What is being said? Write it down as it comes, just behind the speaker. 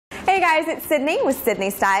Hey guys, it's Sydney with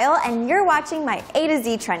Sydne Style, and you're watching my A to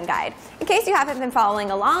Z Trend Guide. In case you haven't been following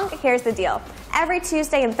along, here's the deal. Every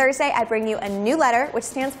Tuesday and Thursday, I bring you a new letter, which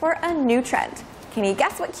stands for a new trend. Can you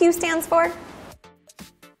guess what Q stands for?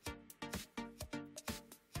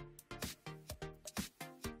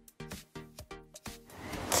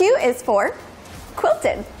 Q is for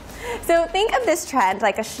quilted. So think of this trend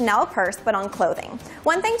like a Chanel purse, but on clothing.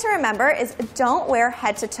 One thing to remember is don't wear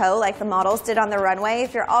head to toe like the models did on the runway.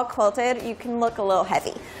 If you're all quilted, you can look a little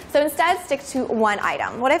heavy. So instead, stick to one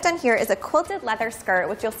item. What I've done here is a quilted leather skirt,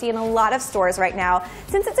 which you'll see in a lot of stores right now.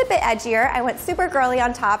 Since it's a bit edgier, I went super girly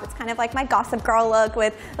on top. It's kind of like my Gossip Girl look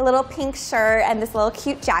with a little pink shirt and this little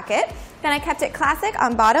cute jacket. Then I kept it classic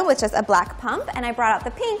on bottom with just a black pump, and I brought out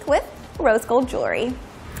the pink with rose gold jewelry.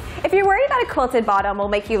 If you're worried that a quilted bottom will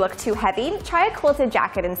make you look too heavy, try a quilted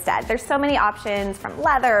jacket instead. There's so many options, from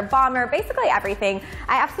leather, bomber, basically everything.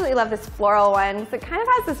 I absolutely love this floral one. So it kind of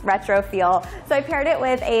has this retro feel. So I paired it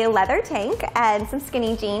with a leather tank and some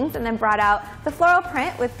skinny jeans, and then brought out the floral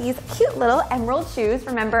print with these cute little emerald shoes.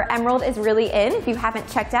 Remember, emerald is really in. If you haven't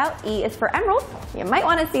checked out E is for emerald, you might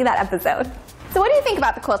want to see that episode. So what do you think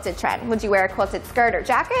about the quilted trend? Would you wear a quilted skirt or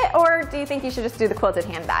jacket, or do you think you should just do the quilted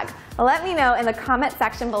handbag? Well, let me know in the comment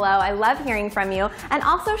section below. I love hearing from you. And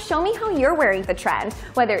also show me how you're wearing the trend,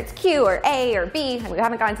 whether it's Q or A or B. We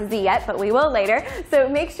haven't gotten to Z yet, but we will later. So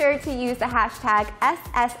make sure to use the hashtag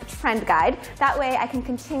 #SSTrendGuide. That way I can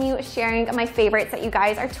continue sharing my favorites that you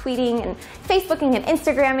guys are tweeting and Facebooking and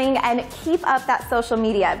Instagramming, and keep up that social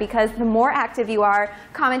media, because the more active you are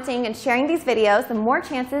commenting and sharing these videos, the more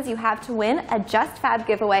chances you have to win a Just Fab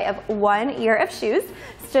giveaway of 1 year of shoes.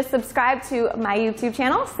 Just subscribe to my YouTube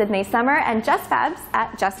channel, Sydney Summer, and Just Fabs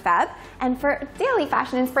at Just Fab. And for daily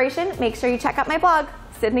fashion inspiration, make sure you check out my blog,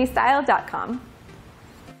 sydneystyle.com.